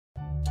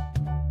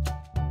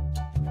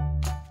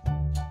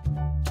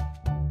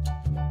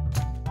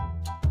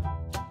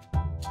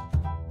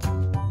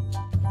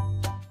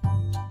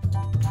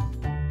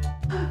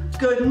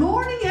Good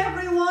morning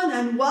everyone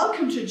and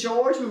welcome to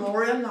George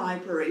Memorial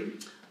Library.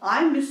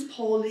 I'm Miss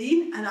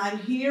Pauline and I'm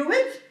here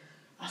with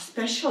a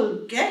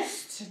special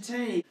guest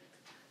today.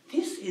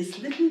 This is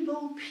Little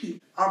Bo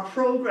Peep. Our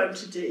program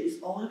today is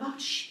all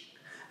about sheep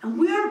and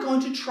we are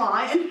going to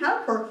try and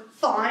help her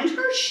find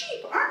her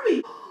sheep, aren't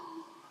we?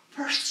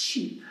 First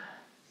sheep.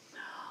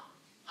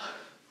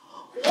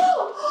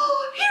 Whoa!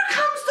 Here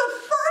comes the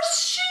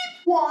first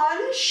sheep.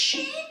 One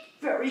sheep.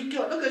 Very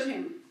good. Look at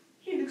him.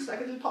 He looks like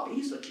a little puppy.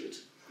 He's so cute.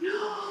 Two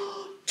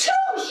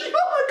sheep.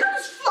 Oh my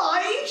goodness,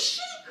 flying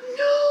sheep.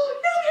 Now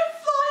we have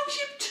flying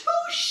sheep.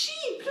 Two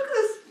sheep. Look at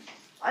this.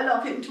 I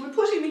love him. Do we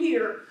put him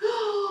here?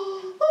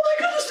 Oh my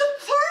goodness, the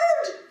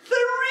third.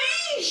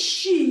 Three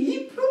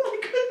sheep. Oh my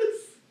goodness.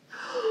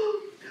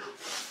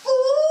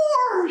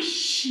 Four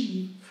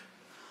sheep.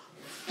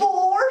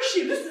 Four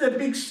sheep. This is a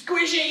big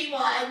squishy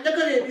one. Look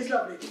at him. He's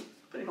lovely.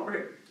 Put him over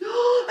here.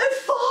 And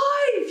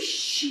five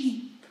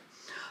sheep.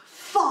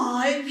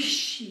 Five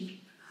sheep.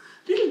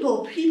 Little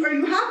Bo Peep, are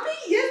you happy?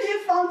 Yes, they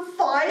have found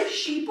five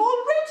sheep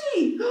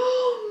already.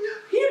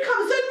 Here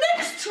comes the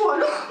next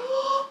one.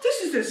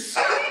 This is a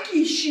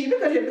squeaky sheep.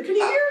 Look at him. Can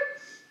you hear?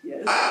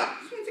 Yes. I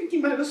think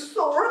he might have a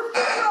sore throat.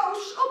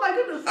 Oh my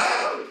goodness.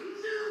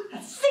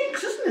 That's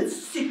six, isn't it?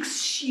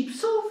 Six sheep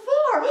so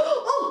far.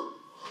 Oh,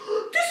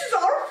 this is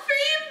our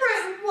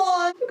favorite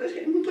one. Look at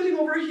him. We'll put him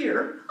over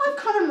here. I've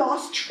kind of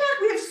lost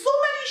track. We have so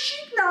many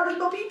sheep now,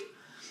 Little Bo Peep.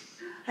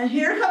 And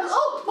here comes,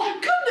 oh my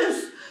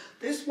goodness.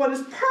 This one is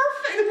perfect.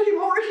 I'll put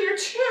him over here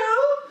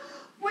too.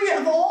 We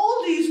have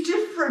all these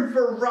different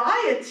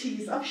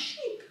varieties of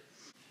sheep.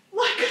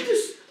 My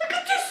goodness, look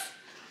at this.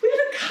 We have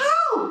a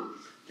cow.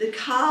 The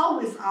cow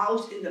is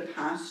out in the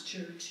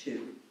pasture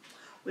too.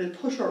 We'll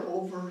put her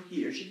over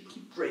here. She can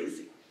keep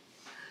grazing.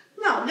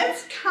 Now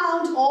let's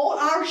count all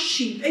our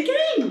sheep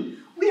again.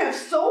 We have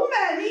so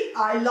many,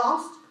 I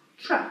lost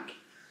track.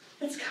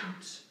 Let's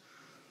count.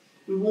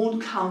 We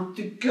won't count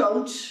the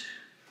goat.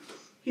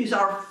 He's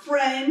our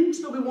friend,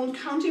 but we won't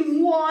count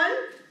him. One,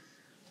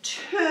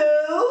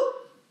 two,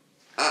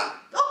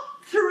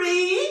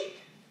 three.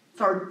 It's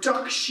our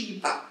duck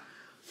sheep.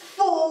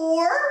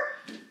 4,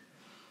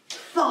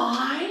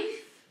 5,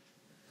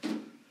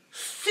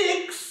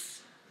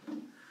 6,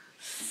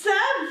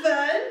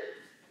 7,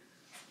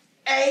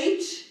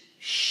 8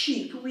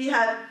 sheep. We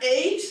have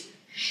 8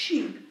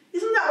 sheep.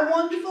 Isn't that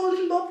wonderful,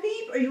 Little Bo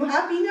Peep? Are you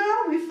happy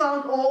now? We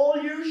found all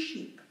your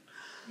sheep.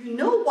 You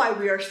know why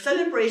we are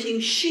celebrating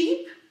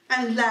sheep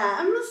and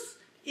lambs?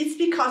 It's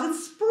because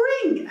it's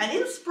spring, and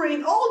in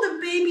spring all the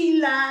baby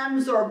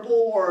lambs are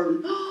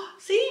born.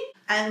 See?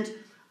 And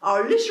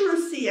our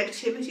literacy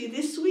activity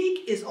this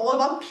week is all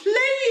about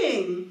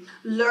playing,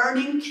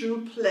 learning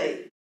through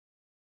play.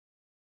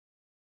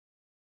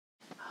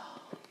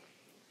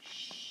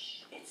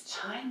 Shh, it's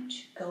time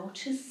to go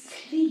to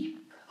sleep.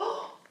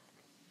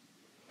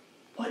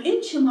 But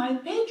into my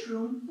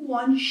bedroom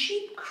one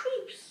sheep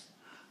creeps.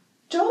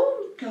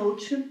 Don't go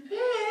to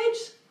bed,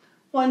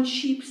 one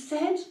sheep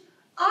said.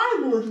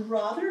 I would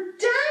rather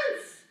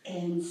dance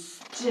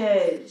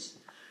instead.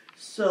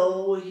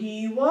 So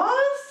he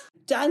was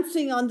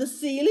dancing on the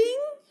ceiling,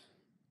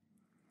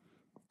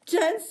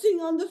 dancing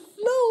on the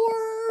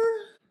floor,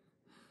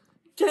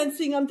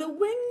 dancing on the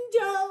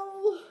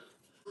window,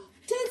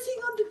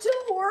 dancing on the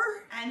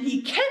door. And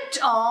he kept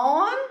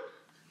on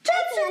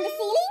dancing on the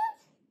ceiling,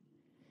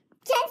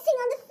 dancing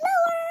on the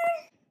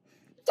floor,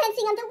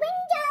 dancing on the window.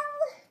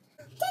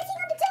 Dancing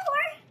on the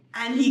door.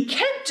 And he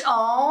kept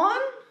on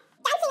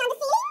dancing on the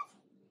ceiling,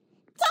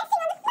 dancing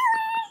on the floor,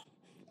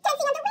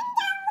 dancing on the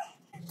window,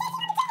 dancing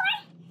on the door.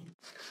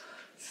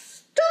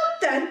 Stop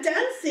that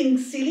dancing,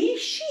 silly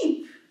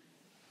sheep.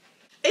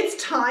 It's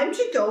time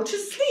to go to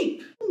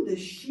sleep. The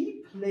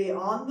sheep lay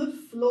on the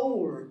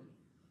floor.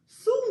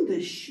 Soon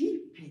the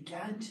sheep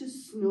began to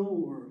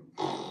snore.